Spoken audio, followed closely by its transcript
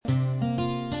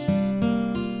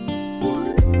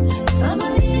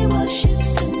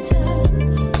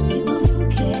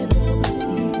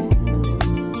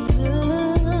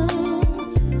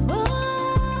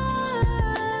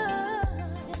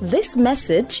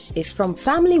message is from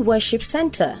Family Worship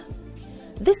Center.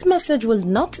 This message will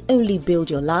not only build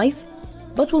your life,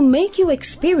 but will make you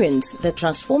experience the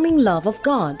transforming love of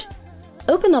God.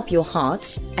 Open up your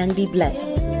heart and be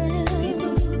blessed.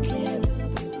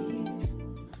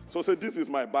 So say, this is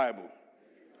my Bible.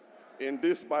 In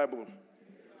this Bible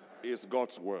is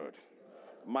God's word.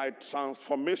 My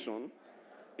transformation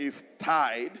is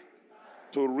tied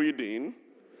to reading,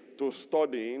 to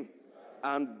studying,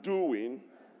 and doing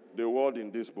the word in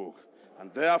this book.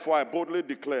 And therefore I boldly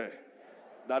declare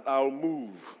that I'll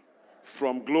move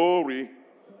from glory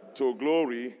to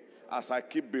glory as I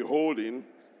keep beholding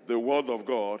the word of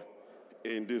God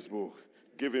in this book.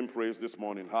 Give him praise this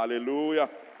morning. Hallelujah.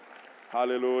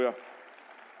 Hallelujah.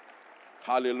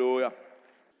 Hallelujah.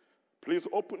 Please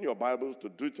open your Bibles to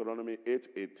Deuteronomy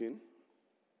 8:18,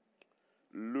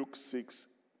 Luke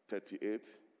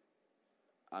 6:38,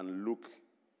 and Luke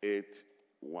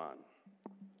 8:1.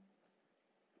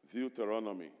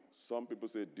 Deuteronomy. Some people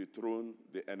say dethrone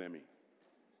the enemy.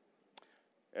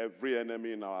 Every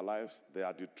enemy in our lives, they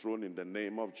are dethroned in the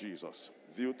name of Jesus.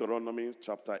 Deuteronomy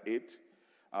chapter 8.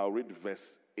 I'll read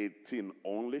verse 18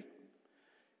 only.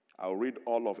 I'll read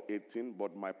all of 18,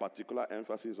 but my particular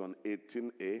emphasis on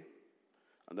 18a.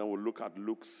 And then we'll look at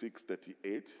Luke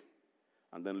 6:38,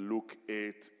 and then Luke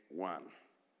 8:1.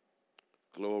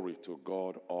 Glory to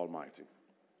God Almighty.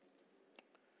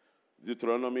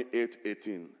 Deuteronomy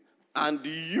 8:18. And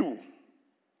you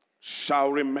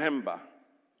shall remember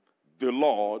the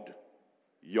Lord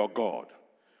your God,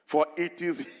 for it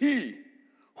is he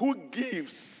who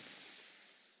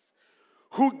gives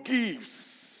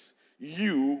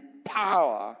you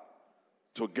power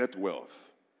to get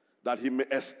wealth, that he may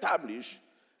establish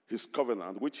his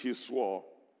covenant, which he swore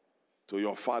to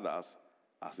your fathers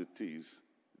as it is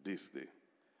this day.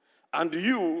 And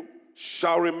you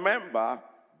shall remember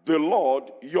the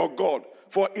Lord your God,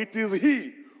 for it is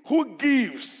he who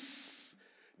gives.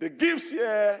 The gifts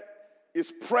here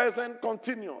is present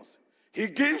continuous. He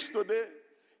gives today,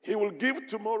 he will give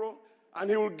tomorrow, and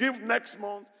he will give next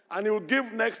month, and he will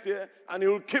give next year, and he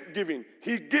will keep giving.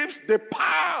 He gives the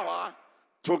power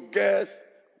to get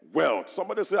wealth.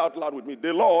 Somebody say out loud with me,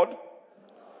 the Lord,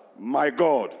 my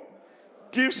God,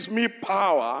 gives me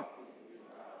power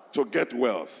to get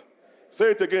wealth.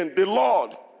 Say it again, the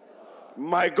Lord,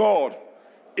 my God,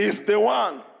 is the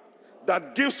one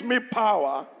that gives me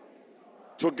power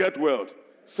to get wealth.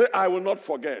 Say, I will not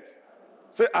forget.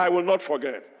 Say, I will not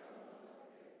forget.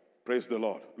 Praise the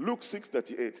Lord. Luke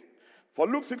 6:38. For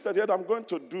Luke 6:38, I'm going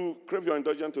to crave your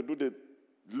indulgence to do the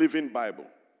Living Bible.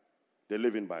 The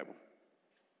Living Bible.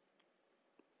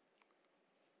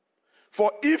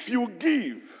 For if you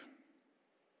give,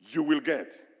 you will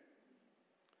get.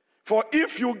 For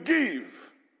if you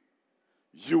give,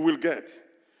 you will get.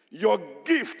 Your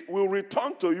gift will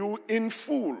return to you in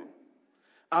full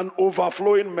and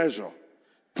overflowing measure,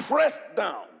 pressed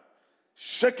down,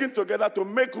 shaken together to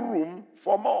make room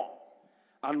for more,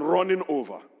 and running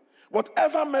over.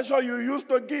 Whatever measure you use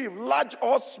to give, large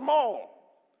or small,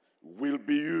 will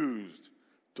be used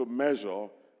to measure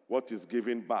what is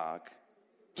given back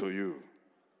to you.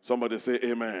 Somebody say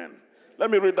amen. Let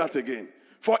me read that again.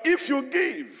 For if you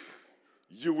give,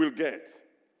 you will get.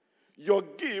 Your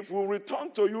gift will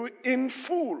return to you in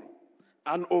full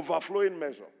and overflowing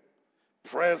measure,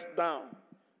 pressed down,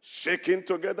 shaking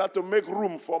together to make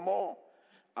room for more,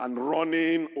 and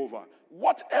running over.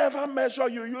 Whatever measure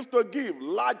you use to give,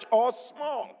 large or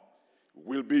small,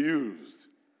 will be used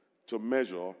to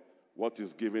measure what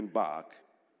is given back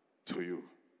to you.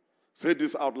 Say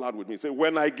this out loud with me. Say,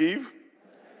 when I give,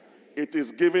 it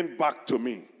is given back to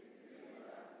me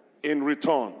in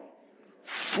return,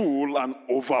 full and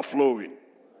overflowing.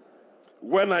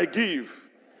 When I give,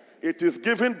 it is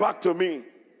given back to me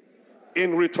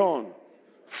in return,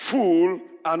 full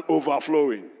and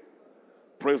overflowing.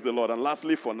 Praise the Lord. And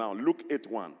lastly for now, Luke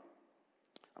 8:1.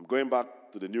 I'm going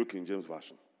back to the New King James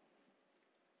Version.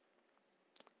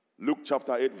 Luke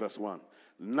chapter 8 verse 1.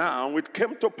 Now it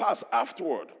came to pass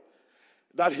afterward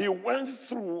that he went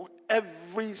through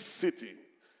every city,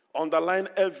 underline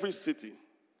every city,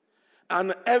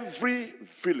 and every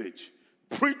village,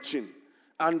 preaching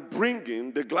and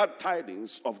bringing the glad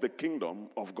tidings of the kingdom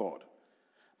of God.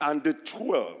 And the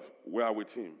 12 were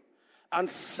with him. And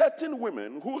certain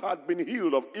women who had been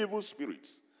healed of evil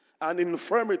spirits and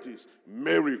infirmities,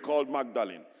 Mary called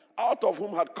Magdalene, out of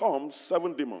whom had come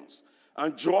 7 demons,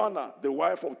 and Joanna, the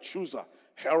wife of Chuza,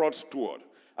 Herod's steward,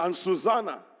 and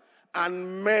Susanna,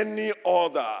 and many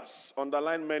others,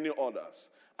 underline many others,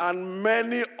 and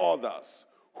many others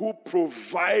who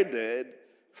provided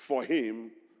for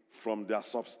him from their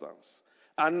substance.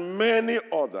 and many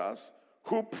others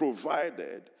who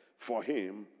provided for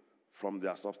him from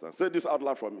their substance. Say this out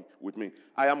loud for me, with me.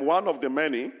 I am one of the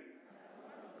many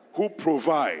who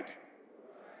provide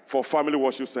for Family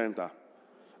Worship Center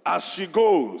as she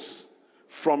goes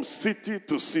from city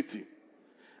to city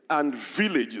and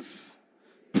villages,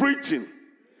 preaching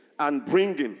and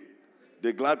bringing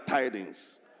the glad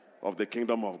tidings of the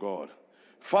kingdom of God.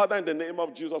 Father, in the name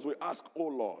of Jesus, we ask, oh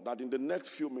Lord, that in the next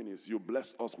few minutes you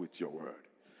bless us with your word.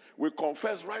 We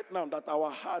confess right now that our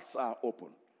hearts are open.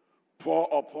 Pour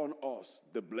upon us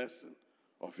the blessing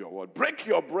of your word. Break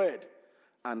your bread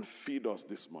and feed us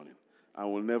this morning,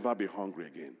 and we'll never be hungry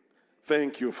again.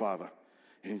 Thank you, Father,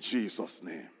 in Jesus'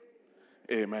 name.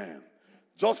 Amen.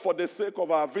 Just for the sake of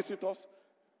our visitors,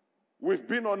 we've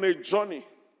been on a journey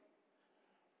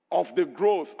of the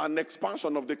growth and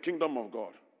expansion of the kingdom of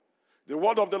God. The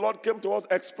word of the Lord came to us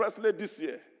expressly this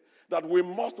year that we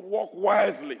must walk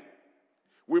wisely.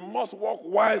 We must walk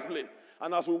wisely.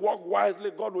 And as we walk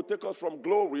wisely, God will take us from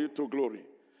glory to glory.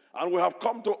 And we have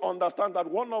come to understand that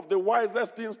one of the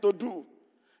wisest things to do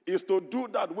is to do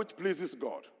that which pleases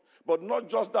God. But not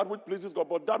just that which pleases God,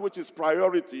 but that which is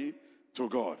priority to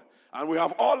God. And we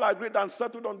have all agreed and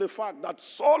settled on the fact that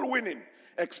soul winning,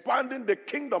 expanding the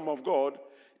kingdom of God,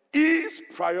 is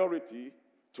priority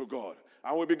to God.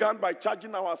 And we began by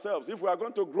charging ourselves. If we are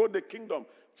going to grow the kingdom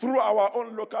through our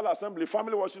own local assembly,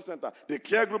 Family Worship Center, the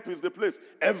care group is the place.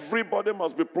 Everybody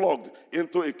must be plugged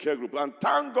into a care group. And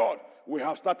thank God we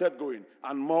have started going,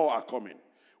 and more are coming.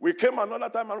 We came another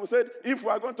time and we said, if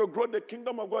we are going to grow the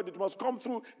kingdom of God, it must come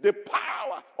through the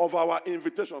power of our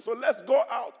invitation. So let's go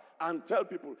out and tell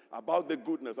people about the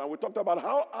goodness. And we talked about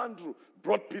how Andrew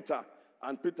brought Peter,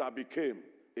 and Peter became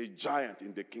a giant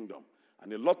in the kingdom.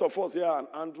 And a lot of us here are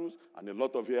Andrews, and a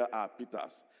lot of here are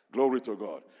Peters. Glory to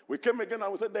God. We came again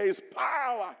and we said there is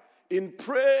power in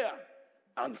prayer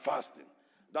and fasting.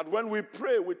 That when we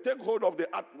pray, we take hold of the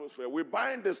atmosphere. We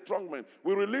bind the strong men.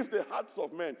 We release the hearts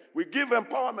of men. We give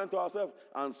empowerment to ourselves.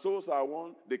 And souls are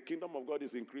won. The kingdom of God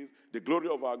is increased. The glory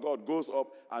of our God goes up,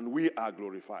 and we are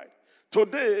glorified.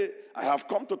 Today, I have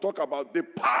come to talk about the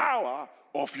power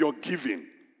of your giving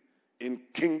in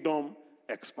kingdom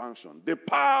expansion. The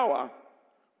power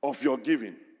of your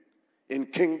giving in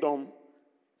kingdom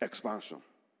expansion.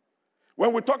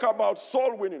 When we talk about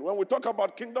soul winning, when we talk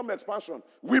about kingdom expansion,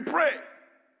 we pray.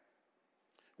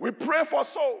 We pray for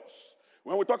souls.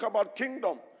 When we talk about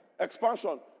kingdom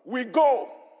expansion, we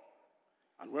go.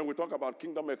 And when we talk about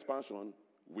kingdom expansion,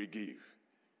 we give.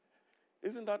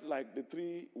 Isn't that like the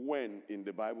 3 when in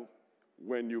the Bible?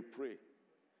 When you pray,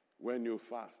 when you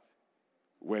fast,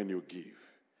 when you give.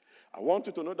 I want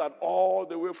you to know that all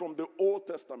the way from the Old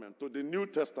Testament to the New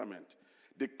Testament,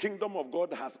 the kingdom of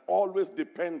God has always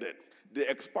depended, the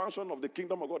expansion of the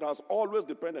kingdom of God has always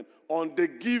depended on the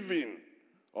giving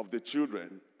of the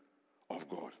children of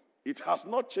God. It has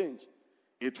not changed.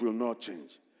 It will not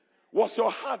change. Was your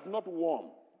heart not warm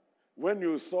when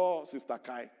you saw Sister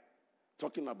Kai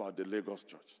talking about the Lagos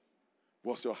church?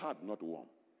 Was your heart not warm?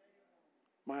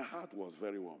 My heart was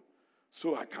very warm.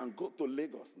 So I can go to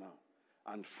Lagos now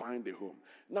and find a home.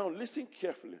 Now listen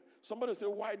carefully. Somebody say,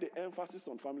 why the emphasis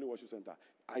on Family Worship Center?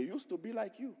 I used to be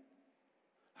like you.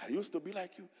 I used to be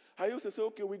like you. I used to say,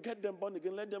 okay, we get them born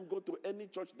again. Let them go to any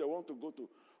church they want to go to.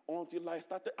 Until I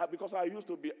started, because I used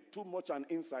to be too much an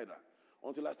insider.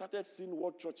 Until I started seeing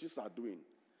what churches are doing.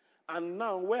 And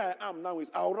now, where I am now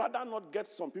is, I would rather not get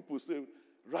some people saved,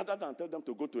 rather than tell them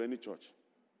to go to any church.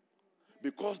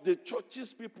 Because the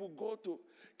churches people go to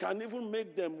can even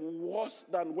make them worse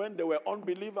than when they were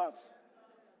unbelievers.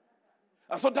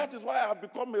 And so that is why I have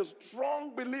become a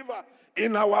strong believer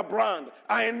in our brand.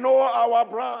 I know our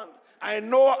brand. I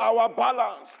know our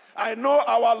balance. I know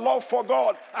our love for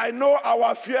God. I know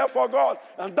our fear for God.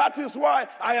 And that is why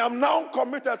I am now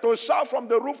committed to shout from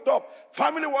the rooftop,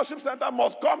 Family Worship Center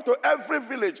must come to every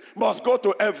village, must go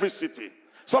to every city.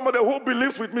 Somebody who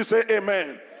believes with me say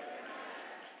amen.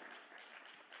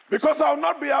 Because I will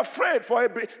not be afraid for a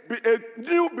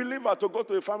new believer to go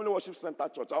to a Family Worship Center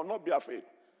church. I will not be afraid.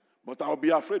 But I will be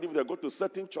afraid if they go to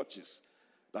certain churches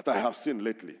that I have seen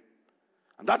lately.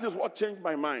 And that is what changed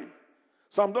my mind.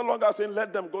 So I'm no longer saying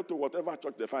let them go to whatever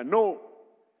church they find. No.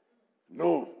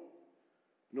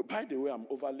 By the way, I'm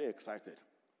overly excited.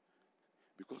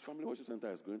 Because Family Worship Center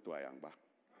is going to Ayangba.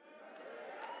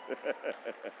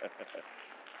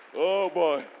 Oh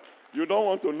boy, you don't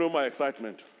want to know my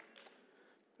excitement.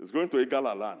 It's going to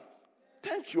Igala land.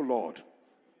 Thank you, Lord.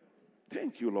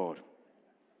 Thank you, Lord.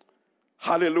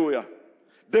 Hallelujah.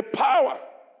 The power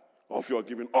of your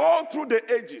giving. All through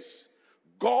the ages,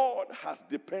 God has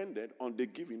depended on the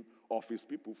giving of his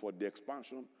people for the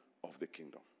expansion of the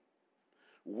kingdom.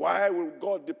 Why will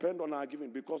God depend on our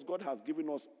giving? Because God has given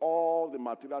us all the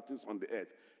material things on the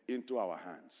earth into our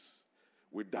hands.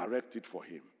 We direct it for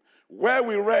him. Where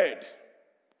we read,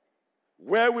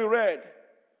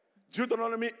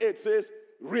 Deuteronomy 8 says,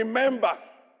 remember,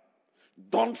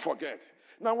 don't forget.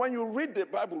 Now, when you read the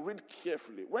Bible, read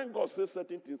carefully. When God says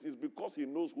certain things, it's because he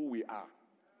knows who we are.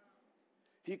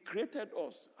 He created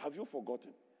us. Have you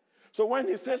forgotten? So when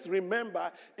he says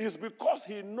remember, it's because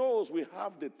he knows we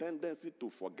have the tendency to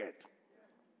forget.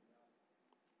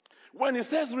 When he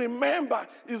says remember,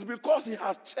 it's because he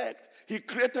has checked. He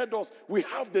created us. We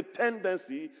have the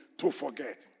tendency to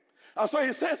forget. And so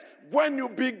he says, when you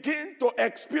begin to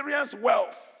experience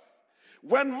wealth,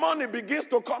 when money begins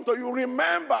to come to you,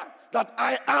 remember that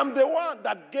I am the one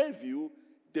that gave you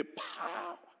the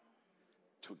power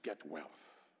to get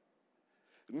wealth.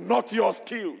 Not your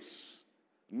skills.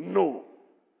 No.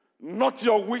 Not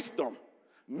your wisdom.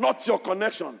 Not your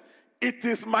connection. It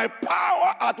is my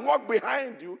power at work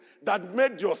behind you that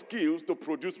made your skills to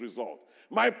produce results.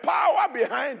 My power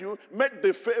behind you made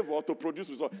the favor to produce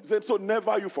results. He said, so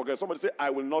never you forget. Somebody say, I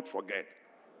will not forget.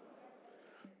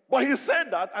 But he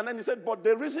said that, and then he said, but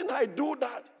the reason I do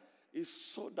that is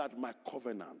so that my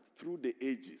covenant through the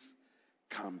ages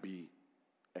can be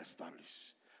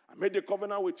established. I made a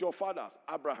covenant with your fathers,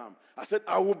 Abraham. I said,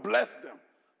 I will bless them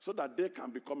so that they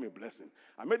can become a blessing.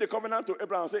 I made a covenant to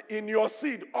Abraham. I said, in your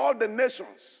seed, all the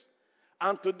nations.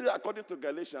 And today, according to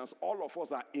Galatians, all of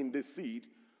us are in the seed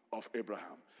of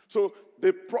Abraham. So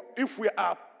if we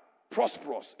are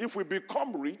prosperous, if we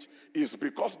become rich, it's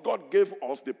because God gave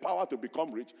us the power to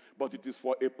become rich, but it is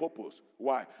for a purpose.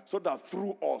 Why? So that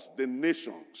through us, the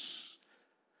nations,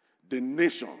 the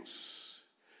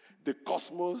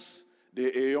cosmos,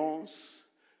 the aeons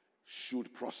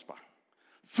should prosper.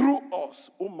 Through us,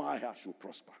 Umaya should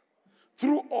prosper.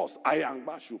 Through us,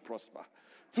 Ayangba should prosper.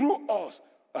 Through us,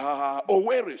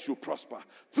 Owerri should prosper.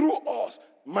 Through us,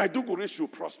 Maiduguri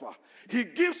should prosper. He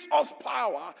gives us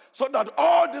power so that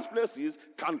all these places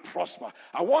can prosper.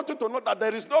 I want you to know that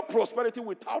there is no prosperity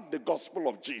without the gospel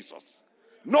of Jesus.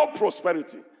 No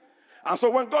prosperity. And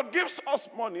so when God gives us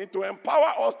money to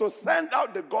empower us to send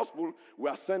out the gospel, we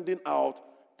are sending out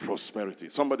prosperity.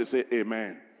 Somebody say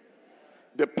amen.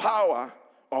 The power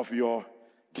of your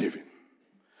giving.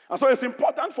 And so it's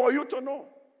important for you to know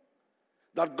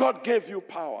that God gave you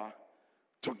power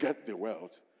to get the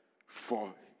wealth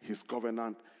for his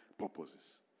covenant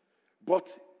purposes.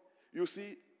 But you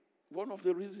see, one of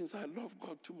the reasons I love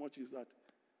God too much is that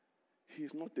he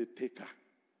is not a taker.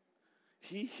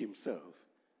 He himself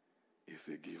is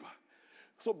a giver.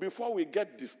 So before we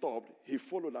get disturbed, he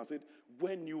followed and said,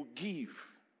 when you give,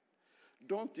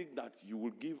 don't think that you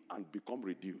will give and become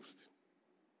reduced.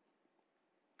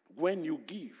 When you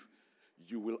give,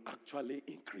 you will actually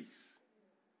increase.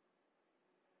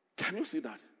 Can you see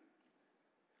that?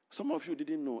 Some of you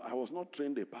didn't know, I was not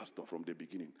trained a pastor from the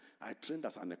beginning. I trained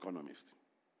as an economist.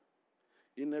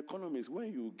 In economics,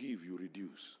 when you give, you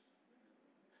reduce.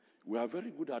 We are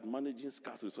very good at managing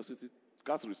scarce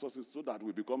resources so that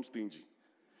we become stingy.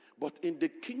 But in the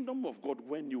kingdom of God,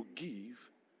 when you give,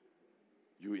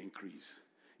 you increase.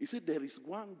 He said there is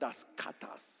one that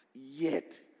scatters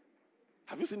yet.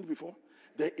 Have you seen it before?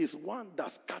 There is one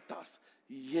that scatters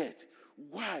yet.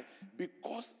 Why?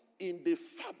 Because in the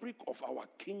fabric of our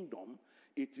kingdom,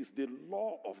 it is the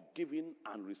law of giving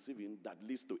and receiving that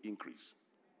leads to increase.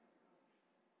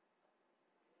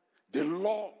 The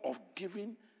law of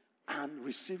giving and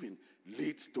receiving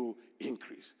leads to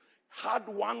increase. Had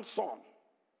one son.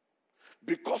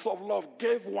 Because of love,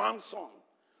 gave one son.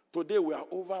 Today we are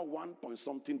over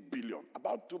 1.something billion.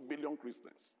 About 2 billion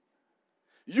Christians.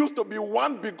 Used to be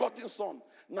one begotten son.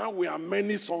 Now we are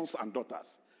many sons and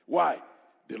daughters. Why?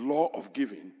 The law of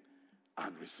giving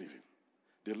and receiving.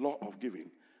 The law of giving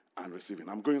and receiving.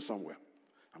 I'm going somewhere.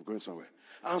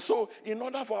 And so, in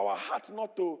order for our heart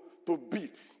not to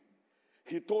beat,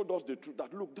 he told us the truth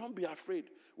that, look, don't be afraid.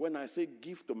 When I say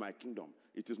give to my kingdom,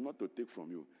 it is not to take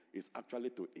from you. It's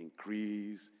actually to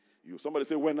increase you. Somebody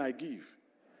say, when I give,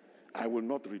 I will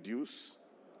not reduce,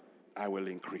 I will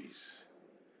increase.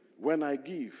 When I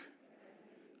give,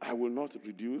 I will not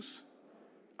reduce,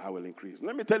 I will increase.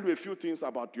 Let me tell you a few things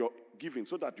about your giving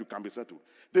so that you can be settled.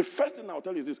 The first thing I'll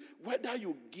tell you is this. Whether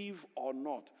you give or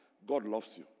not, God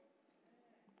loves you.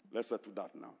 Let's settle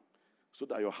that now so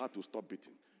that your heart will stop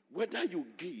beating. Whether you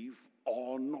give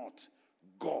or not,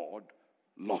 God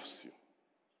loves you.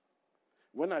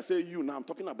 When I say you now, I'm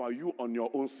talking about you on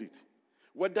your own seat.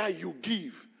 Whether you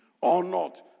give or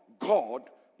not, God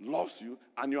loves you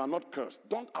and you are not cursed.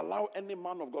 Don't allow any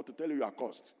man of God to tell you you are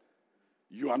cursed.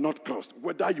 You are not cursed,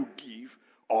 whether you give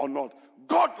or not.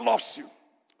 God loves you.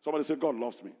 Somebody say, God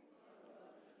loves me.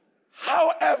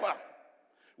 However,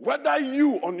 whether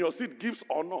you on your seat gives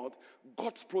or not,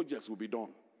 God's projects will be done.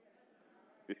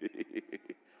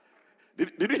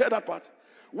 Did you hear that part?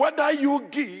 Whether you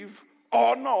give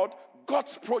or not,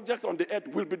 God's project on the earth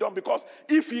will be done, because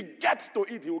if he gets to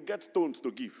it, he will get stones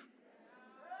to give.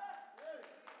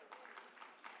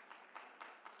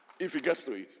 If he gets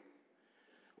to it.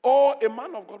 Oh, a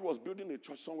man of God was building a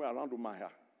church somewhere around Umahia.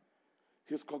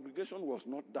 His congregation was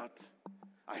not that.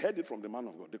 I heard it from the man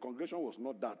of God. The congregation was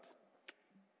not that,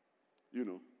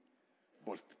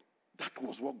 but that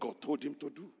was what God told him to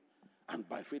do. And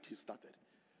by faith he started.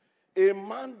 A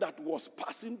man that was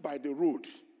passing by the road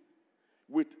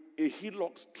with a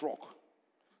Hilux truck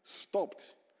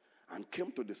stopped and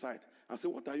came to the site and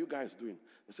said, what are you guys doing?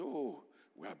 They said, oh,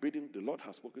 we are building. The Lord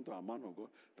has spoken to our man of God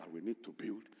that we need to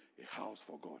build a house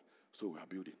for God. So we are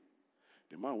building.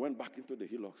 The man went back into the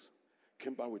Hilux,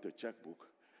 came back with a checkbook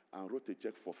and wrote a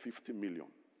check for 50 million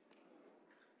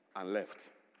and left.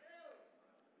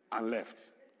 And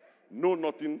left. Know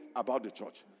nothing about the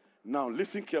church. Now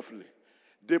listen carefully.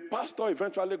 The pastor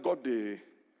eventually got the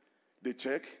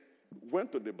check,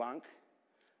 went to the bank,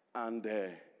 and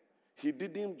he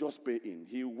didn't just pay in.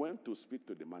 He went to speak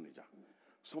to the manager.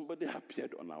 Somebody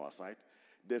appeared on our side.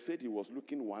 They said he was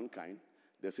looking one kind.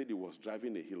 They said he was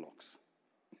driving a Hilux.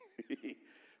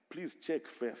 Please check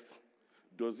first.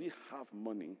 Does he have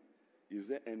money? Is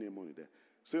there any money there?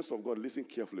 Saints of God, listen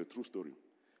carefully, true story.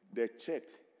 They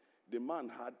checked. The man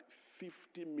had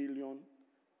 50 million,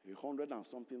 100 and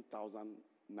something thousand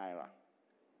naira.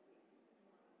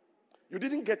 You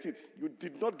didn't get it. You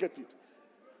did not get it.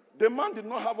 The man did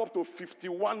not have up to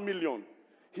 51 million.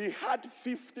 He had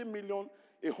 50 million,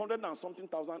 100 and something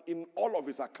thousand in all of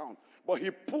his account. But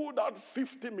he pulled out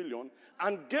 50 million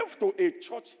and gave to a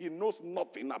church he knows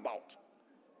nothing about.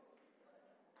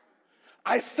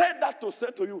 I said that to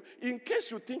say to you, in case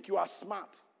you think you are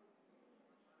smart,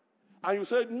 and you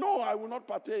say, no, I will not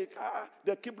partake.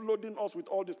 They keep loading us with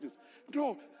all these things.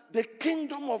 No, the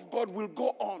kingdom of God will go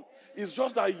on. It's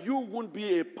just that you won't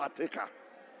be a partaker.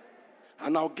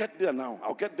 And I'll get there now.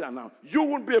 You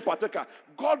won't be a partaker.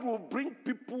 God will bring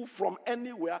people from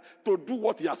anywhere to do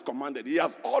what he has commanded. He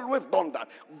has always done that.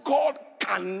 God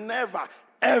can never,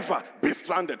 ever be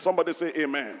stranded. Somebody say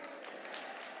amen.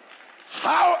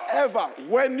 However,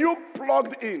 when you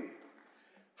plug in,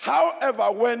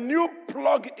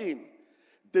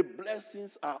 the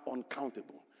blessings are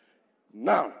uncountable.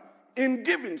 Now, in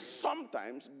giving,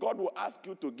 sometimes God will ask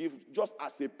you to give just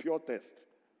as a pure test.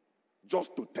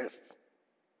 Just to test.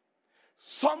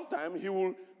 Sometimes he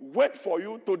will wait for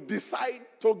you to decide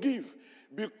to give,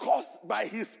 because by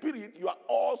his spirit, you are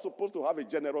all supposed to have a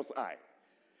generous eye.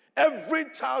 Every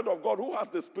child of God who has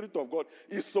the spirit of God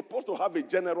is supposed to have a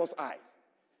generous eye.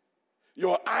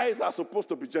 Your eyes are supposed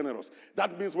to be generous.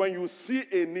 That means when you see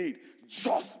a need,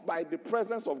 just by the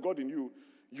presence of God in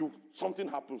you, something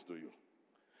happens to you.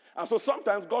 And so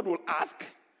sometimes God will ask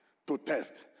to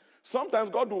test. Sometimes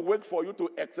God will wait for you to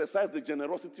exercise the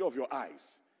generosity of your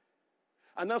eyes.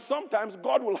 And then sometimes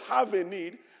God will have a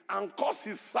need and cause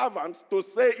his servants to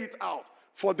say it out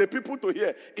for the people to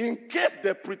hear, in case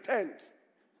they pretend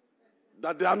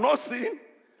that they are not seeing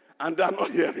and they are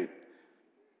not hearing.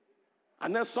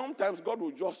 And then sometimes God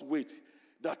will just wait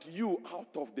that you,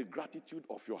 out of the gratitude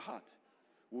of your heart,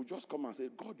 will just come and say,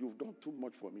 God, you've done too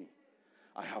much for me.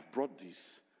 I have brought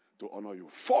this to honor you.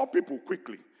 4 people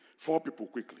quickly.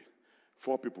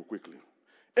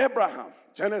 Abraham,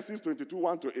 Genesis 22,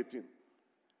 1-18.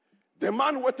 The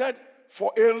man waited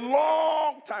for a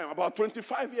long time, about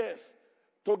 25 years,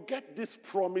 to get this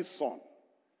promised son.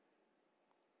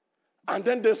 And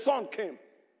then the son came.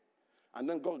 And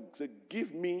then God said,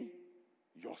 give me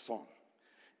your son.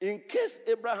 In case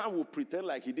Abraham would pretend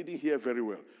like he didn't hear very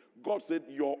well, God said,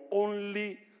 your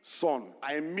only son.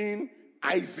 I mean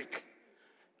Isaac.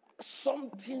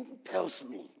 Something tells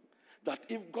me that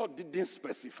if God didn't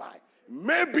specify,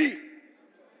 maybe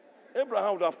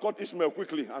Abraham would have caught Ishmael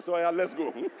quickly and said, yeah, let's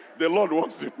go. The Lord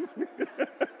wants him.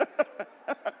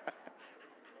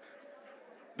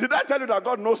 Did I tell you that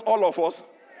God knows all of us?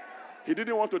 He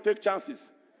didn't want to take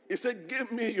chances. He said,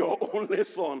 give me your only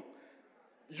son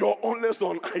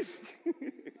Isaac,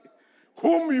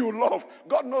 whom you love.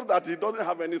 God knows that he doesn't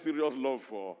have any serious love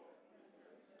for.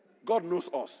 God knows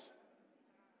us.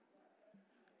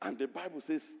 And the Bible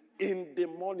says, in the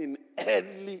morning,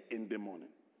 early in the morning,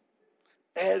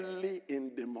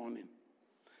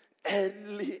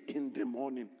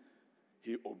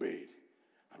 he obeyed.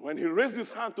 And when he raised his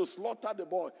hand to slaughter the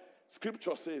boy,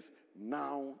 Scripture says,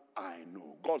 now I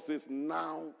know. God says,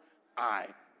 now I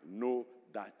know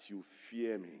that you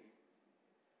fear me.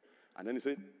 And then he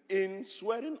said, in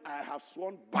swearing I have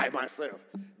sworn by myself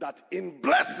that in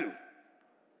blessing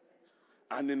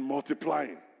and in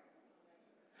multiplying.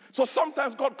 So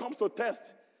sometimes God comes to test.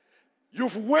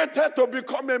 You've waited to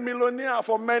become a millionaire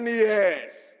for many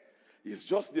years. It's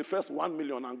just the first 1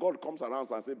 million, and God comes around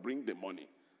and says, bring the money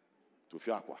to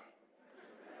Fiakwa.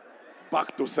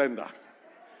 Back to sender.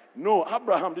 No,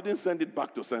 Abraham didn't send it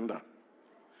back to sender.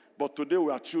 But today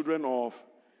we are children of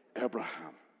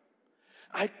Abraham.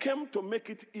 I came to make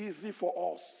it easy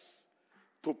for us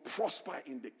to prosper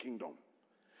in the kingdom.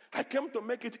 I came to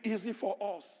make it easy for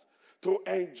us to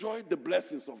enjoy the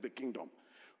blessings of the kingdom.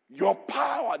 Your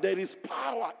power, there is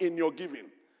power in your giving.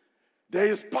 There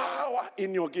is power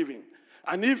in your giving.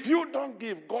 And if you don't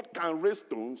give, God can raise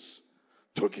stones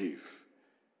to give.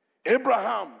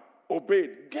 Abraham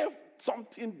obeyed, gave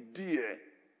something dear,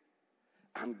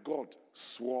 and God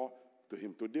swore to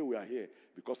him. Today we are here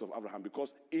because of Abraham.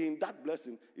 Because in that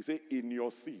blessing, he said, in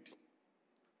your seed,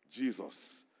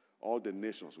 Jesus, all the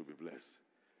nations will be blessed.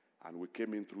 And we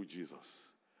came in through Jesus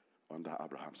under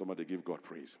Abraham. Somebody give God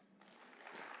praise.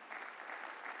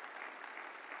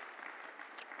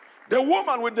 The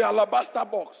woman with the alabaster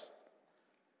box.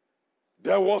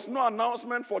 There was no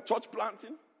announcement for church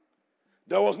planting.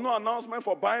 There was no announcement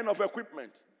for buying of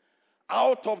equipment.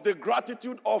 Out of the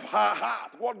gratitude of her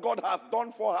heart, what God has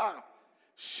done for her,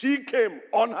 she came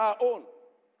on her own,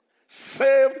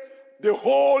 saved the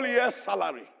whole year's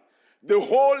salary,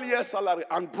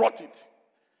 and brought it.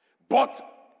 Bought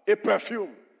a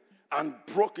perfume and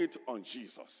broke it on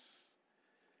Jesus.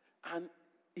 And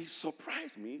it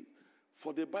surprised me,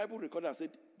 for the Bible recorded and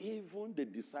said, even the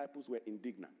disciples were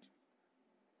indignant.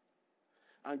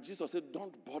 And Jesus said,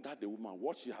 don't bother the woman.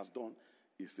 What she has done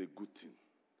is a good thing.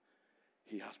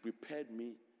 He has prepared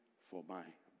me for my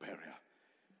burial.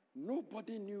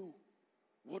 Nobody knew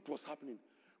what was happening.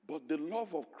 But the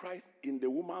love of Christ in the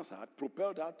woman's heart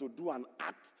propelled her to do an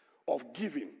act of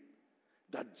giving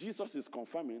that Jesus is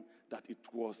confirming that it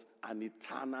was an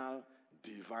eternal,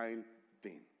 divine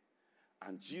thing.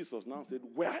 And Jesus now said,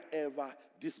 wherever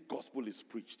this gospel is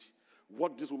preached,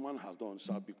 what this woman has done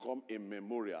shall become a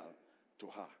memorial to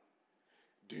her.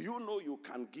 Do you know you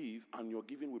can give and your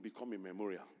giving will become a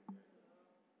memorial?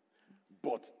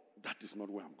 But that is not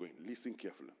where I'm going. Listen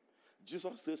carefully.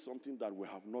 Jesus says something that we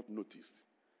have not noticed.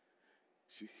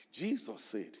 Jesus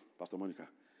said, Pastor Monica,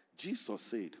 Jesus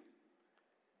said,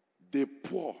 the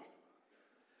poor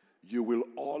you will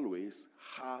always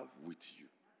have with you,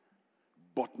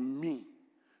 but me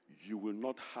you will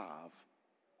not have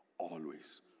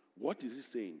always. What is he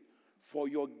saying? For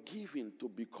your giving to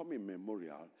become a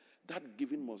memorial, that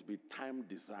giving must be time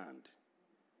designed.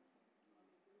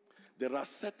 There are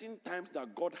certain times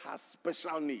that God has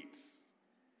special needs.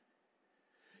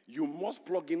 You must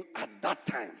plug in at that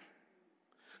time.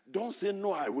 Don't say,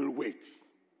 no, I will wait.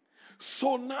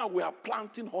 So now we are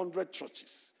planting 100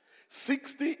 churches.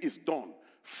 60 is done.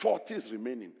 40 is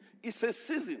remaining. It's a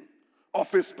season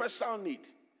of a special need.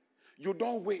 You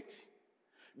don't wait.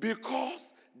 Because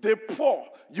the poor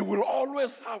you will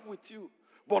always have with you.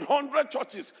 But 100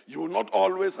 churches you will not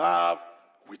always have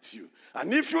with you.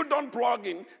 And if you don't plug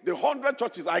in, the 100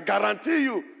 churches, I guarantee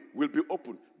you, will be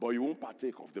open. But you won't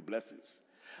partake of the blessings.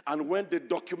 And when the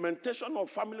documentation of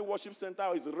Family Worship Center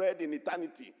is read in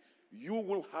eternity, you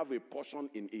will have a portion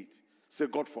in it. Say,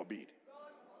 God forbid.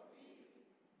 God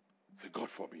forbid. Say, God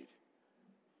forbid.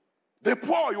 The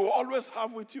poor you will always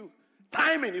have with you.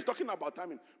 Timing, he's talking about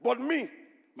timing. But me,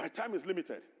 my time is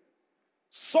limited.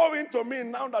 Sow into me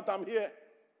now that I'm here.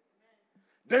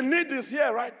 The need is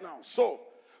here right now. So,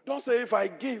 don't say if I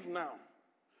give now.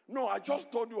 No, I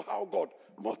just told you how God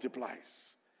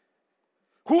multiplies.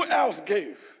 Who else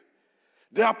gave?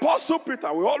 The Apostle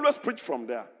Peter. We always preach from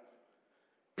there.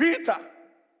 Peter,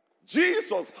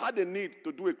 Jesus had a need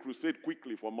to do a crusade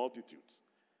quickly for multitudes,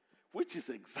 which is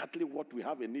exactly what we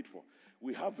have a need for.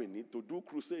 We have a need to do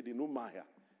crusade in Umuahia,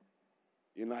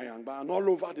 in Ayangba, and all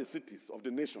over the cities of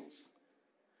the nations.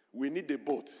 We need a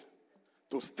boat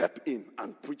to step in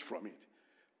and preach from it.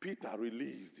 Peter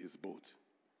released his boat.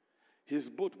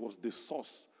 His boat was the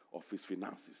source of his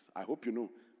finances. I hope you know,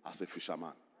 as a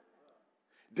fisherman.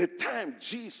 The time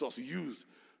Jesus used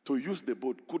to use the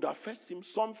boat could have fetched him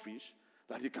some fish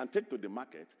that he can take to the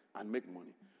market and make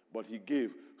money. But he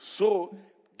gave. So,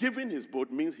 giving his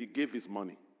boat means he gave his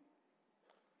money.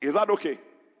 Is that okay?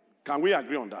 Can we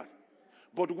agree on that?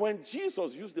 But when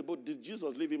Jesus used the boat, did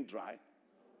Jesus leave him dry?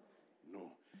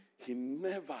 No. He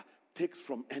never takes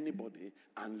from anybody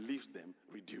and leaves them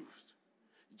reduced.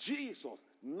 Jesus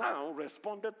now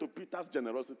responded to Peter's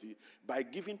generosity by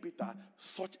giving Peter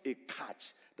such a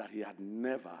catch that he had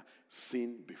never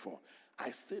seen before.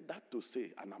 I say that to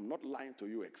say, and I'm not lying to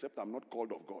you, except I'm not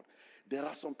called of God. There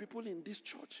are some people in this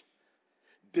church.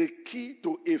 The key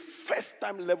to a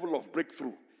first-time level of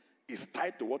breakthrough is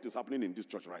tied to what is happening in this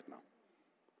church right now.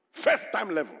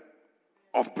 First-time level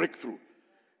of breakthrough.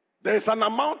 There is an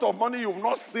amount of money you've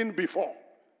not seen before.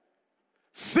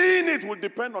 Seeing it will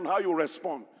depend on how you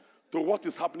respond to what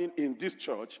is happening in this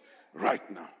church right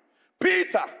now.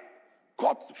 Peter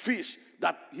caught fish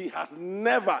that he has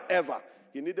never, ever.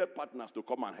 He needed partners to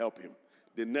come and help him.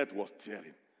 The net was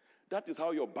tearing. That is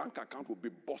how your bank account will be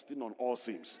busting on all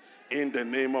seams in the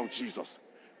name of Jesus.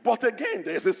 But again,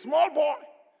 there is a small boy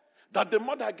that the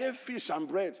mother gave fish and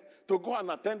bread to go and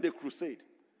attend the crusade.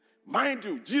 Mind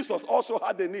you, Jesus also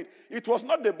had a need. It was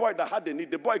not the boy that had the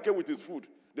need. The boy came with his food.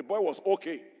 The boy was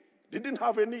okay. Didn't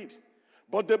have a need.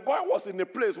 But the boy was in a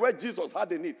place where Jesus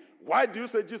had a need. Why do you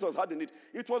say Jesus had a need?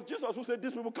 It was Jesus who said,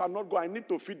 these people cannot go. I need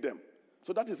to feed them.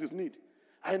 So that is his need.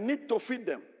 I need to feed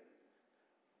them.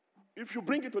 If you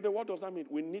bring it to the word, what does that mean?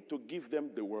 We need to give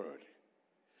them the word.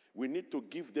 We need to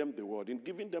give them the word. In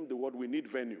giving them the word, we need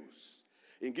venues.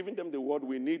 In giving them the word,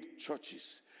 we need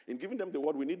churches. In giving them the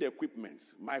word, we need equipment,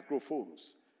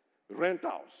 microphones,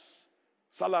 rentals,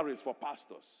 salaries for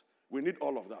pastors. We need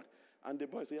all of that. And the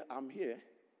boy said, I'm here.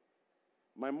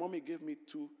 My mommy gave me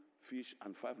 2 fish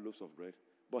and 5 loaves of bread.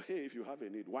 But hey, if you have a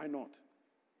need, why not?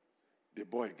 The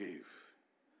boy gave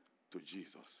to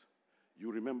Jesus.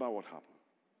 You remember what happened?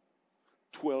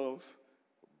 12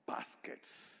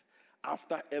 baskets.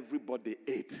 After everybody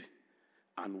ate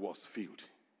and was filled.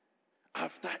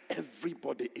 After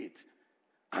everybody ate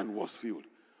and was filled.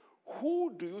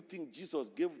 Who do you think Jesus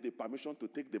gave the permission to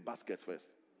take the baskets first?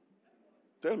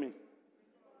 Tell me.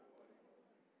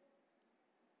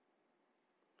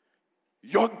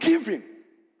 Your giving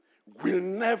will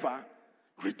never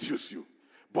reduce you.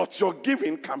 But your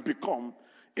giving can become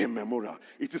a memorial.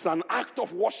 It is an act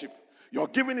of worship. Your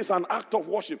giving is an act of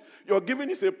worship. Your giving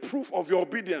is a proof of your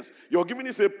obedience. Your giving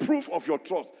is a proof of your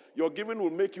trust. Your giving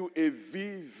will make you a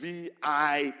VVIP.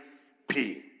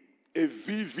 A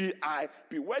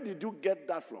VVIP. Where did you get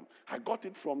that from? I got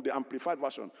it from the Amplified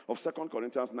version of 2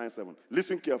 Corinthians 9:7.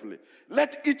 Listen carefully.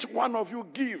 Let each one of you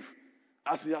give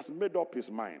as he has made up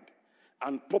his mind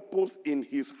and purpose in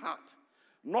his heart,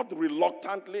 not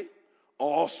reluctantly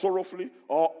or sorrowfully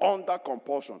or under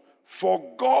compulsion.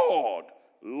 For God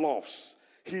loves,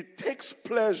 he takes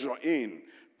pleasure in,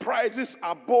 prizes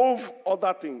above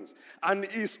other things, and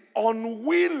is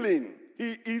unwilling.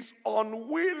 He is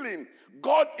unwilling.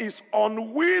 God is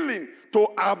unwilling to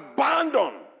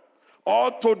abandon or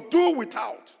to do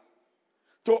without.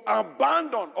 To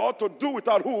abandon or to do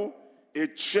without who? A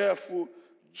cheerful,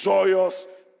 joyous,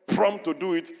 prompt to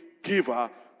do it giver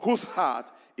whose heart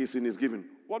is in his giving.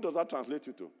 What does that translate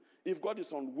you to? If God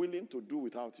is unwilling to do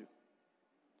without you.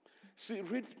 See,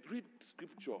 read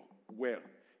scripture well.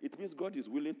 It means God is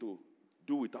willing to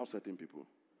do without certain people.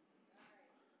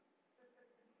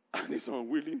 And he's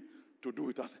unwilling to do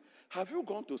without. Have you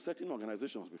gone to certain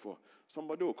organizations before?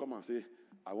 Somebody will come and say,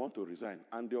 I want to resign.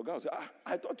 And the guy will say,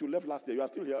 I thought you left last year. You are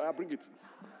still here. I'll bring it.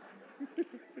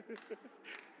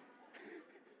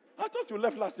 I thought you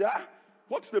left last year.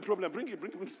 What's the problem? Bring it.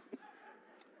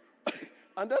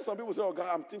 And then some people say, oh God,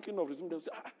 I'm thinking of resuming. They'll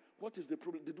say, what is the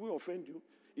problem? Did we offend you?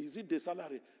 Is it the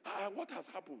salary? What has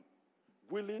happened?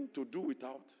 Willing to do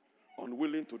without,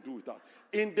 unwilling to do without.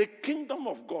 In the kingdom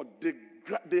of God,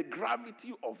 the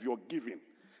gravity of your giving,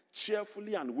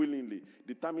 cheerfully and willingly,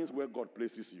 determines where God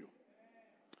places you.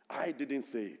 I didn't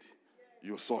say it.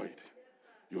 You saw it.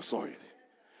 You saw it.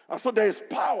 And so there is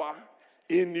power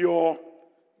in your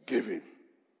giving.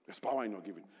 There's power in your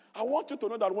giving. I want you to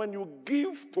know that when you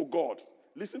give to God,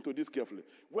 listen to this carefully.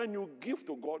 When you give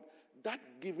to God, that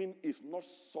giving is not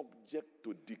subject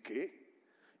to decay.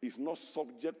 It's not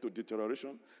subject to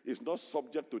deterioration. It's not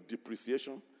subject to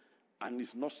depreciation. And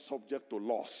it's not subject to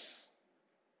loss.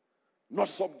 Not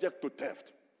subject to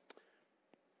theft.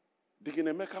 Deacon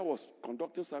Emeka was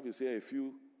conducting service here a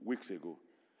few weeks ago.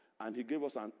 And he gave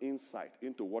us an insight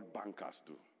into what bankers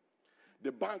do.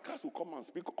 The bankers will come and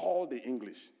speak all the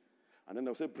English. And then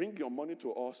they'll say, bring your money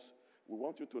to us. We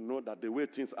want you to know that the way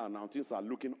things are now, things are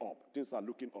looking up. Things are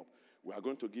looking up. We are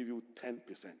going to give you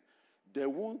 10%. They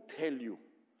won't tell you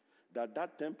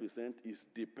that 10% is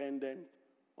dependent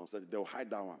on something. They'll hide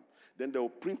that one. Then they'll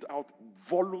print out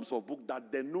volumes of books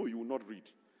that they know you will not read.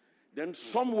 Then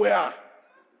somewhere,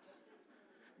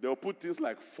 they'll put things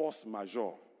like force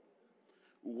majeure.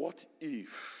 What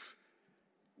if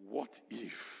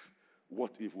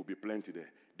what if will be plenty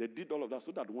there. They did all of that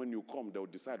so that when you come, they'll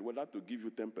decide whether to give you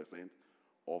 10%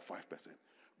 or 5%.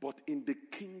 But in the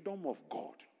kingdom of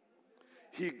God,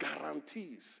 he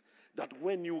guarantees that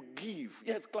when you give,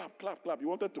 yes, clap, clap, clap. You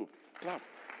wanted to clap.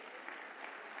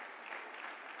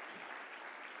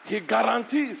 He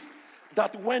guarantees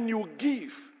that when you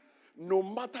give, no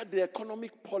matter the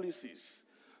economic policies,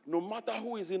 no matter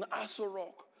who is in Aso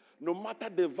Rock, no matter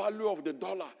the value of the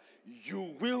dollar,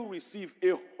 you will receive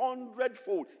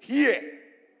 100-fold here.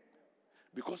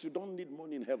 Because you don't need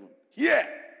money in heaven. Here.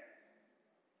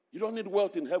 You don't need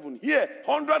wealth in heaven. Here,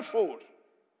 100-fold.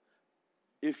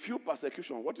 A few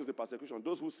persecution. What is the persecution?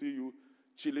 Those who see you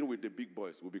chilling with the big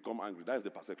boys will become angry. That is the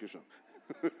persecution.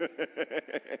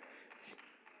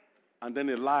 And then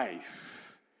a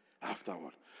life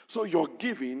afterward. So your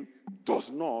giving does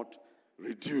not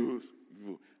reduce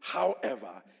you.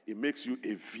 However, it makes you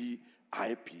a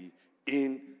VIP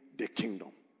in the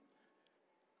kingdom.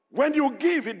 When you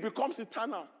give, it becomes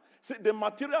eternal. See, the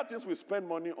material things we spend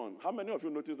money on, how many of you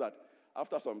notice that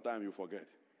after some time you forget?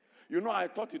 You know, I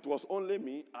thought it was only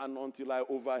me, and until I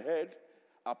overheard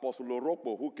Apostle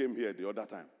Orokpo, who came here the other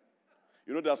time.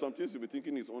 You know, there are some things you'll be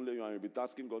thinking it's only you, and you'll be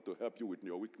asking God to help you with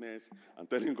your weakness and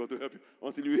telling God to help you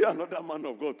until you hear another man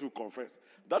of God to confess.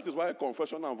 That is why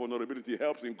confession and vulnerability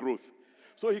helps in growth.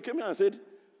 So he came here and said,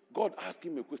 God asked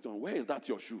him a question, where is that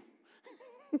your shoe?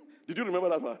 Did you remember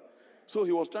that part? So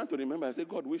he was trying to remember. I said,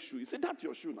 God, which shoe? He said, that's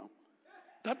your shoe now.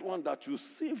 That one that you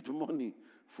saved money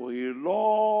for a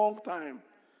long time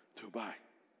to buy.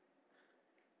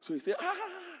 So he said,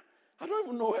 I don't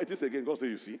even know where it is again. God said,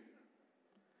 you see,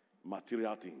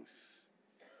 material things.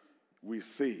 We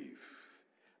save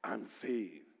and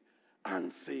save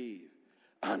and save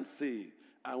and save.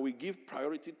 And we give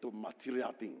priority to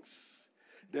material things.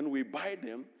 Then we buy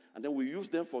them, and then we use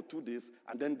them for 2 days,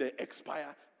 and then they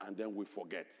expire, and then we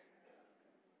forget.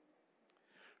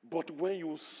 But when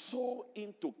you sow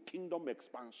into kingdom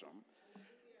expansion,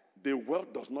 the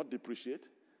wealth does not depreciate,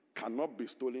 cannot be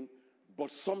stolen,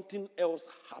 but something else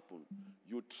happens.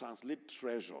 You translate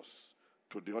treasures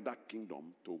to the other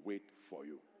kingdom to wait for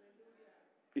you.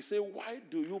 He said, why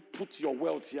do you put your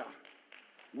wealth here,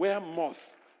 where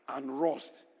moth and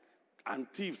rust and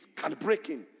thieves can break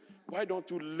in? Why don't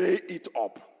you lay it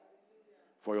up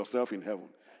for yourself in heaven?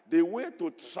 The way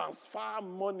to transfer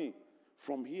money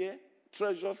from here,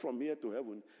 treasures from here to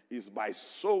heaven, is by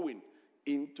sowing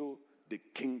into the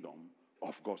kingdom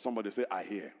of God. Somebody say, I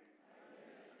hear.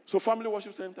 So Family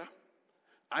Worship Center,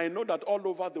 I know that all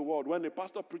over the world, when a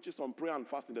pastor preaches on prayer and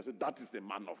fasting, they say, that is the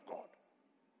man of God.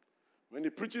 When he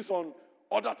preaches on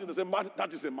other things, they say, man,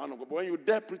 that is a man of God. But when you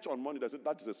dare preach on money, they say,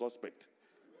 that is a suspect.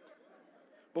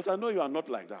 But I know you are not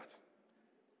like that.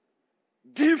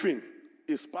 Giving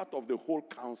is part of the whole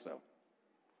counsel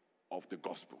of the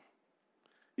gospel.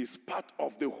 It's part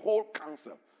of the whole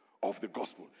counsel of the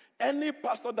gospel. Any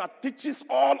pastor that teaches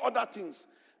all other things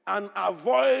and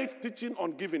avoids teaching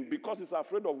on giving because he's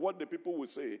afraid of what the people will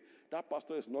say, that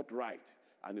pastor is not right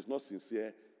and is not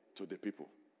sincere to the people.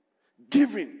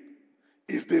 Giving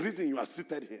is the reason you are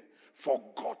seated here. For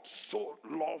God so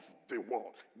loved the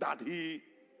world that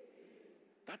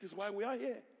is why we are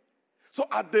here. So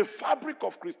at the fabric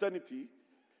of Christianity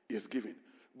is giving.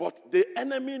 But the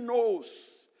enemy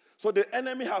knows. So the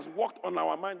enemy has worked on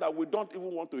our mind that we don't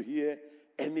even want to hear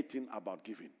anything about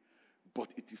giving.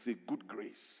 But it is a good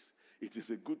grace. It is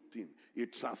a good thing.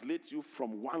 It translates you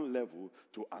from one level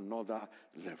to another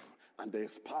level. And there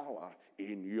is power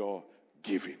in your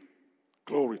giving.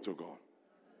 Glory to God.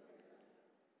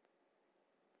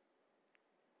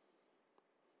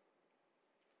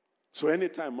 So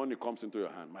anytime money comes into your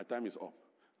hand, my time is up.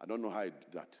 I don't know how I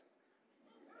did that.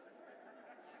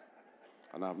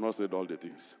 And I have not said all the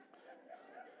things.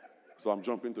 So I'm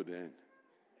jumping to the end.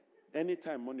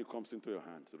 Anytime money comes into your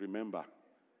hands, remember,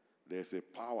 there's a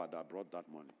power that brought that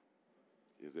money.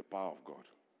 It's the power of God.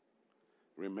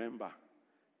 Remember,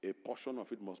 a portion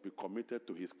of it must be committed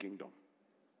to his kingdom.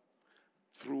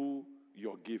 Through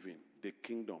your giving, the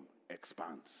kingdom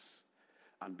expands.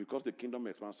 And because the kingdom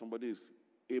expands, somebody is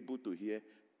able to hear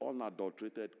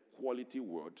unadulterated quality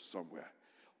words somewhere.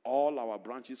 All our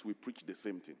branches, we preach the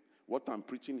same thing. What I'm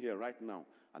preaching here right now,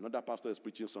 another pastor is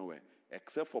preaching somewhere.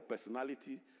 Except for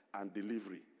personality and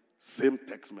delivery. Same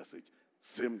text message.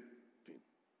 Same thing.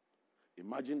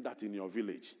 Imagine that in your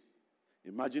village.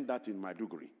 Imagine that in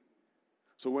Maiduguri.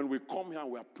 So when we come here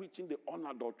and we are preaching the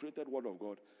unadulterated word of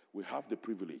God, we have the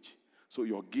privilege. So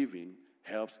your giving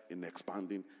helps in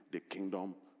expanding the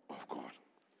kingdom of God.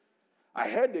 I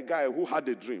heard a guy who had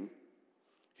a dream.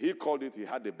 He called it,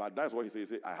 that's what he said. He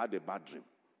said, I had a bad dream.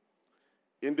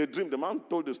 In the dream, the man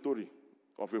told the story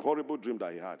of a horrible dream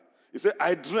that he had. He said,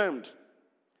 I dreamed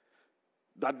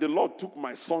that the Lord took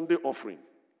my Sunday offering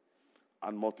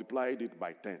and multiplied it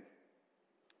by 10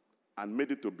 and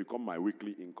made it to become my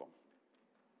weekly income.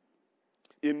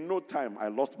 In no time, I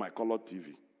lost my color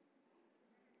TV.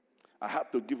 I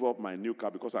had to give up my new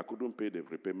car because I couldn't pay the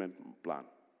repayment plan.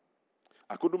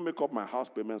 I couldn't make up my house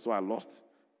payment, so I lost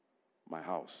my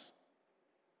house.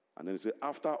 And then he said,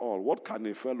 after all, what can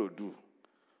a fellow do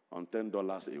on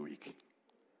 $10 a week?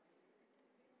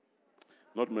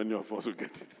 Not many of us will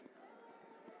get it.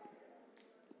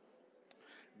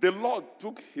 The Lord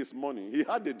took his money. He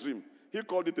had a dream. He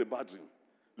called it a bad dream.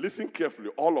 Listen carefully,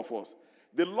 all of us.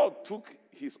 The Lord took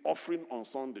his offering on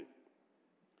Sunday,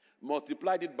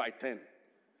 multiplied it by 10,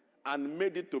 and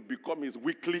made it to become his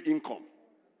weekly income.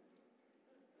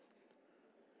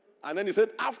 And then he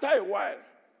said, after a while,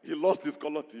 he lost his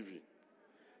color TV.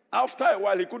 After a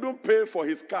while, he couldn't pay for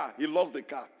his car. He lost the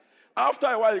car. After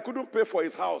a while, he couldn't pay for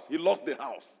his house. He lost the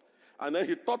house. And then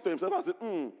he thought to himself, I said,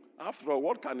 after all,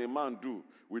 what can a man do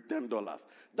with $10?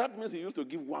 That means he used to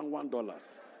give $1.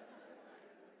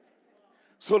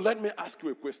 So let me ask you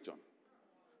a question.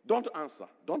 Don't answer.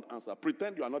 Don't answer.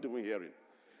 Pretend you are not even hearing.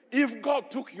 If God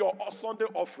took your Sunday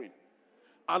offering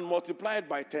and multiplied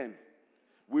by 10,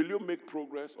 will you make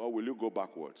progress or will you go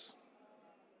backwards?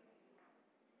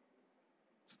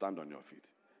 Stand on your feet.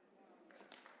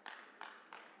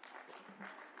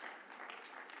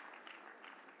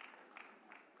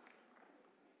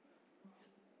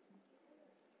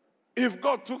 If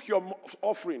God took your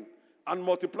offering and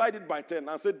multiplied it by 10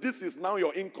 and said, this is now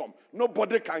your income,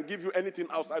 nobody can give you anything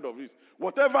outside of it.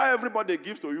 Whatever everybody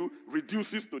gives to you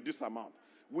reduces to this amount.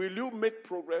 Will you make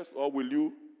progress or will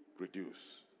you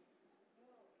reduce?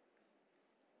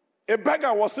 A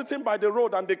beggar was sitting by the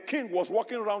road and the king was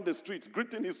walking around the streets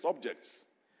greeting his subjects.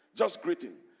 Just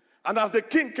greeting. And as the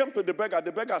king came to the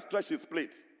beggar stretched his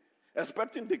plate,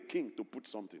 expecting the king to put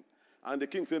something. And the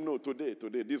king said, no, today,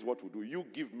 this is what we do. You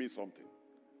give me something.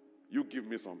 You give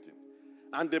me something.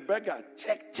 And the beggar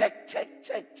check,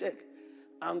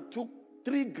 and took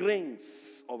 3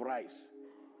 grains of rice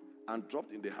and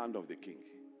dropped in the hand of the king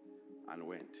and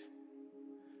went.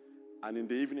 And in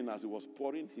the evening, as he was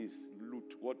pouring his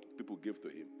loot, what people gave to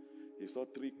him, he saw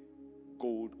 3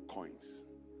 gold coins.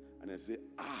 And he said,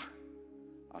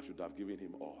 I should have given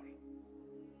him all.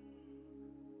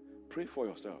 Pray for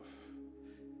yourself.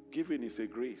 Giving is a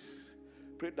grace.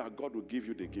 Pray that God will give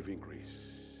you the giving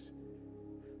grace.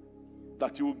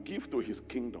 That you will give to his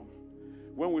kingdom.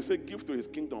 When we say give to his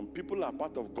kingdom, people are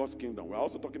part of God's kingdom. We're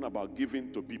also talking about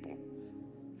giving to people.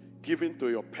 Giving to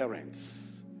your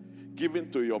parents.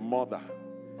 Giving to your mother.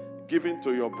 Giving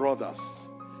to your brothers.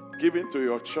 Giving to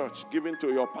your church. Giving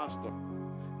to your pastor.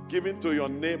 Giving to your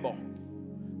neighbor.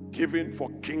 Giving for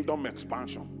kingdom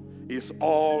expansion. Is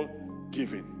all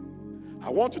giving. I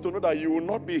want you to know that you will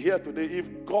not be here today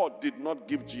if God did not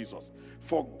give Jesus.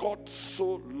 For God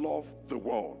so loved the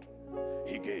world,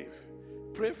 he gave.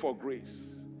 Pray for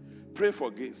grace. Pray for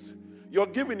grace. Your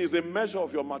giving is a measure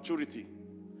of your maturity.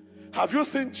 Have you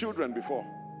seen children before?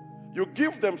 You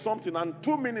give them something and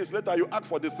 2 minutes later you ask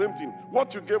for the same thing.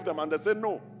 What you gave them and they say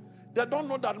no. They don't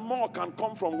know that more can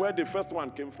come from where the first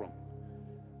one came from.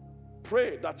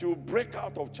 Pray that you break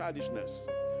out of childishness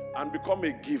and become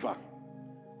a giver.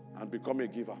 And become a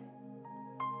giver.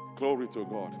 Glory to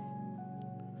God.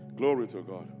 Glory to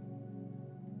God.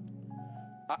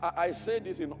 I say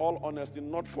this in all honesty,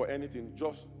 not for anything,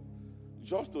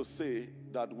 just to say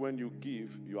that when you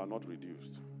give, you are not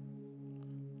reduced.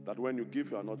 That when you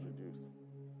give, you are not reduced.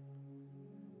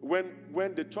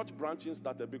 When the church branching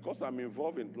started, because I'm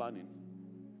involved in planning,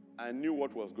 I knew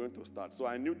what was going to start. So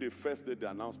I knew the first day the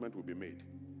announcement would be made.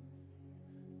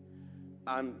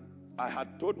 And I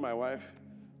had told my wife,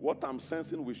 what I'm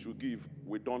sensing we should give,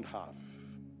 we don't have.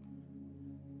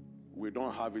 We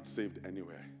don't have it saved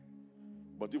anywhere.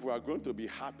 But if we are going to be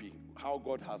happy how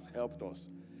God has helped us,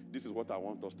 this is what I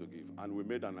want us to give. And we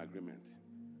made an agreement.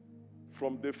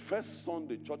 From the first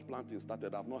Sunday church planting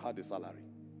started, I've not had a salary.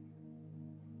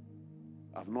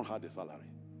 I've not had a salary.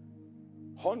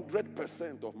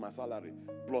 100% of my salary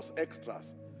plus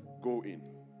extras go in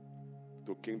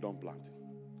to kingdom planting,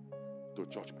 to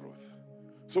church growth.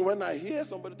 So when I hear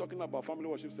somebody talking about Family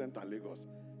Worship Center Lagos,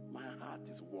 my heart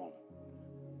is warm.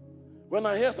 When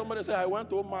I hear somebody say, I went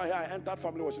to Omahia, I entered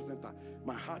Family Worship Center,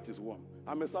 my heart is warm.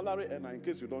 I'm a salary earner, in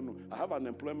case you don't know. I have an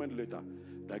employment letter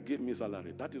that gave me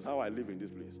salary. That is how I live in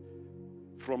this place.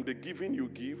 From the giving you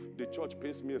give, the church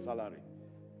pays me a salary.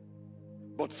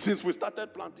 But since we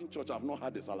started planting church, I've not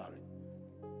had a salary.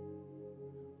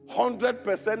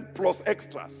 100% plus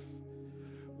extras.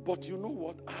 But you know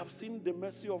what? I have seen the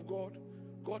mercy of God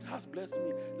God has blessed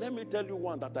me. Let me tell you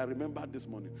one that I remember this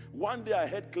morning. One day I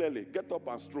heard clearly, get up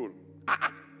and stroll.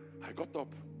 I got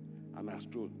up and I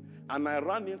strolled. And I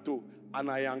ran into an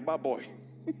Ayangba boy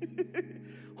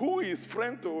who is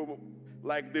friend to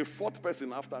like the fourth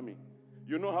person after me.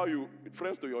 You know how you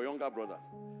friends to your younger brothers.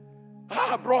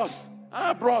 Bros.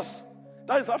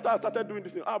 That is after I started doing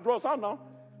this thing. Bros, how now?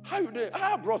 How you doing?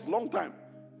 Bros, long time.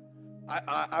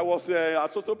 I was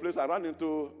at social place. I ran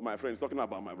into my friends talking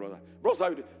about my brother. Bros, how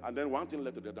you doing? And then one thing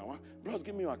led to the other one. Bros,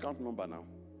 give me your account number now.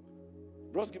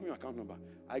 Bros, give me your account number.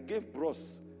 I gave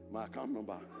Bros my account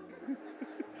number.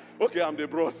 Okay, I'm the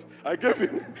bros. I gave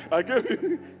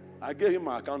him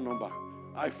my account number.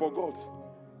 I forgot.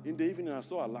 In the evening, I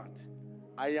saw a lot.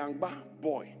 Ayangba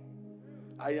boy.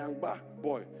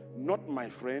 Not my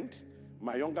friend,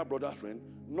 my younger brother's friend,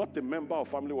 not a member of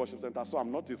Family Worship Center, so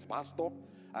I'm not his pastor.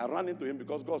 I ran into him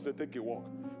because God said, take a walk.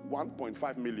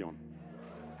 1.5 million.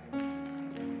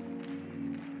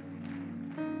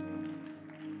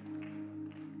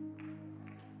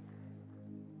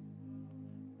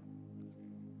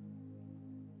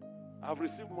 I've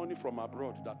received money from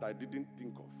abroad that I didn't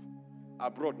think of.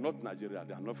 Abroad, not Nigeria.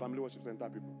 There are no Family Worship Center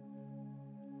people.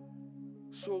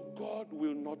 So God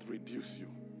will not reduce you.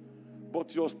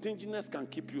 But your stinginess can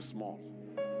keep you small.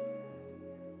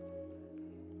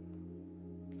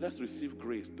 Let's receive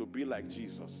grace to be like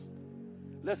Jesus.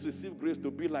 Let's receive grace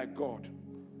to be like God.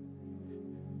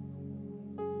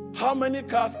 How many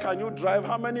cars can you drive?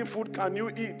 How many food can you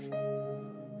eat?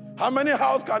 How many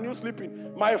houses can you sleep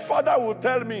in? My father will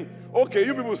tell me, okay,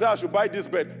 you people say I should buy this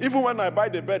bed. Even when I buy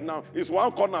the bed now, it's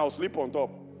one corner I'll sleep on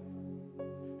top.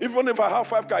 Even if I have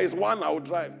 5 cars, it's one I'll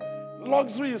drive.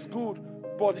 Luxury is good,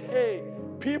 but hey,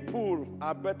 people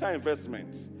are better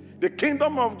investments. The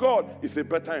kingdom of God is a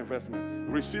better investment.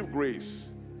 Receive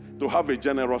grace to have a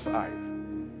generous eyes.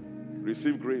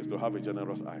 Receive grace to have a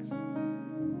generous eyes.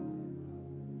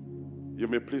 You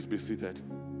may please be seated.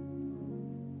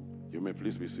 You may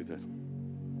please be seated.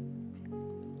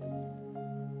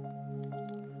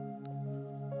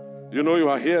 You know you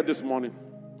are here this morning.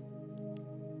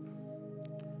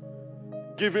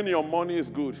 Giving your money is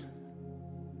good.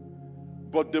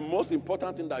 But the most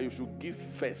important thing that you should give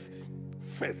first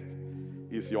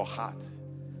is your heart.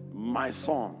 My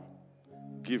son,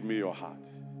 give me your heart.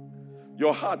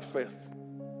 Your heart first.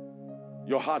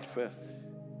 Your heart first.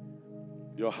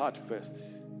 Your heart first.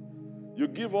 You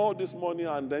give all this money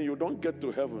and then you don't get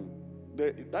to heaven.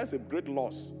 That's a great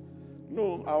loss.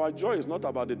 No, our joy is not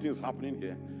about the things happening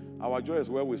here. Our joy is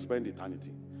where we spend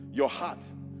eternity. Your heart.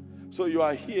 So you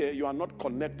are here, you are not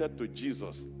connected to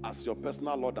Jesus as your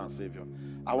personal Lord and Savior.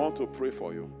 I want to pray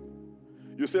for you.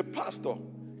 You say, Pastor,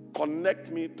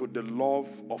 connect me to the love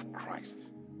of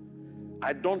Christ.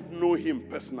 I don't know him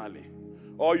personally.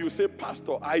 Or you say,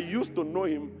 Pastor, I used to know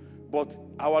him, but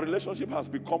our relationship has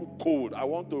become cold. I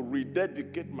want to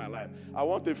rededicate my life. I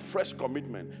want a fresh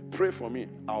commitment. Pray for me.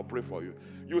 I'll pray for you.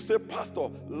 You say, Pastor,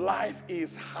 life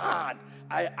is hard.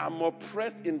 I am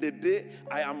oppressed in the day.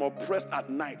 I am oppressed at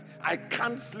night. I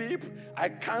can't sleep.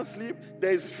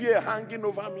 There is fear hanging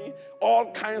over me.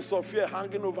 All kinds of fear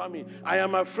hanging over me. I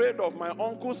am afraid of my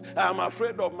uncles. I am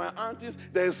afraid of my aunties.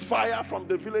 There is fire from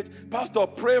the village. Pastor,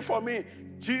 pray for me.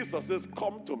 Jesus says,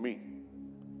 come to me.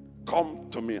 Come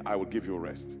to me, I will give you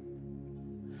rest.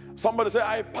 Somebody say,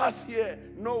 I pass here,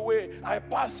 no way. I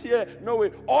pass here, no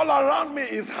way. All around me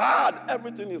is hard.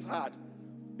 Everything is hard.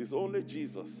 It's only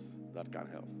Jesus that can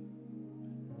help.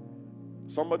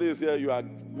 Somebody is here, you are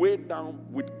weighed down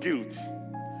with guilt.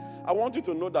 I want you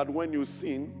to know that when you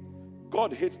sin,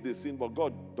 God hates the sin, but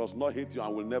God does not hate you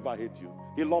and will never hate you.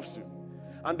 He loves you.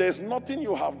 And there's nothing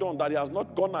you have done that he has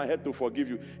not gone ahead to forgive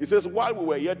you. He says, while we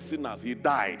were yet sinners, he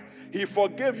died. He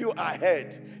forgave you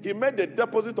ahead. He made a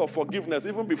deposit of forgiveness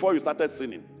even before you started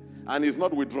sinning. And he's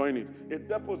not withdrawing it. A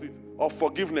deposit of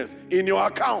forgiveness in your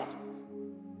account.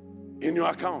 In your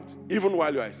account. Even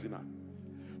while you are a sinner.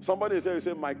 Somebody said, you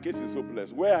say, my case is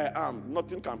hopeless. Where I am,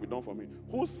 nothing can be done for me.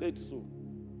 Who said so?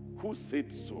 Who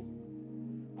said so?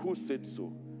 Who said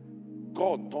so?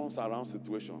 God turns around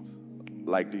situations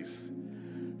like this.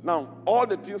 Now, all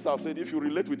the things I've said, if you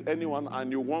relate with anyone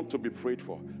and you want to be prayed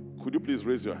for, could you please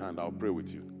raise your hand? I'll pray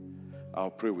with you.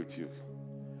 I'll pray with you.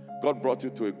 God brought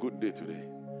you to a good day today.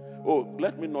 Oh,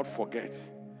 let me not forget.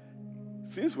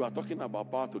 Since we are talking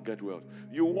about power to get wealth,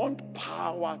 you want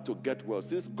power to get wealth.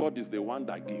 Since God is the one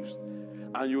that gives,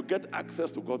 and you get access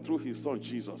to God through his son,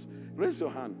 Jesus, raise your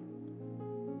hand.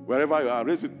 Wherever you are,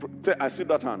 raise it. I see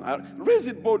that hand. Raise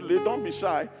it boldly. Don't be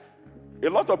shy. A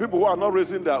lot of people who are not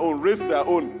raising their own, raised their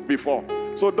own before.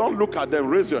 So don't look at them.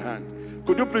 Raise your hand.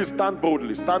 Could you please stand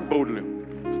boldly? Stand boldly.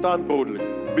 Stand boldly.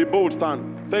 Be bold.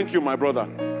 Stand. Thank you, my brother.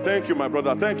 Thank you, my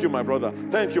brother. Thank you, my brother.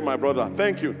 Thank you, my brother.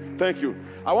 Thank you. Thank you.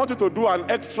 I want you to do an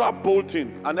extra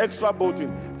bolting. An extra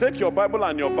bolting. Take your Bible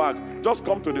and your bag. Just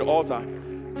come to the altar.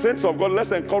 Saints of God,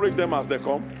 let's encourage them as they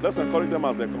come. Let's encourage them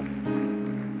as they come.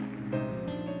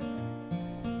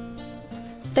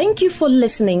 Thank you for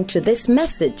listening to this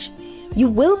message. You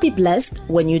will be blessed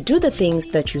when you do the things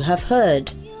that you have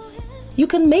heard. You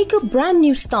can make a brand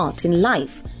new start in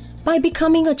life by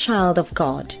becoming a child of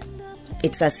God.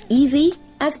 It's as easy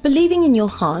as believing in your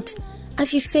heart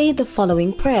as you say the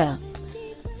following prayer.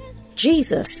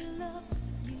 Jesus,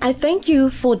 I thank you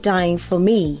for dying for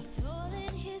me.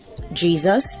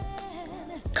 Jesus,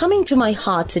 come into my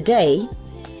heart today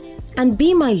and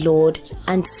be my Lord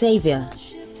and Savior.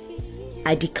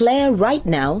 I declare right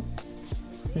now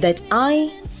that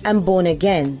I am born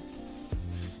again.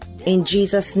 In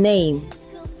Jesus' name,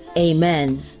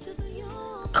 amen.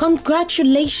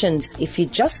 Congratulations if you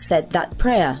just said that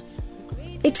prayer.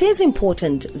 It is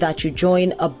important that you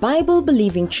join a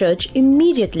Bible-believing church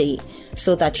immediately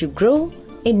so that you grow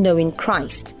in knowing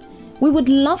Christ. We would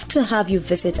love to have you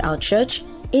visit our church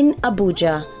in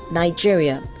Abuja,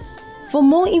 Nigeria. For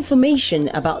more information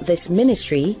about this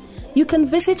ministry, you can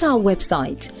visit our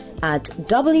website at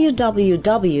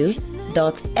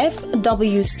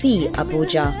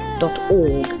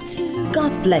www.fwcabuja.org.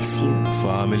 God bless you.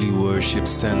 Family Worship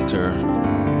Center.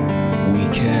 We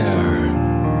care.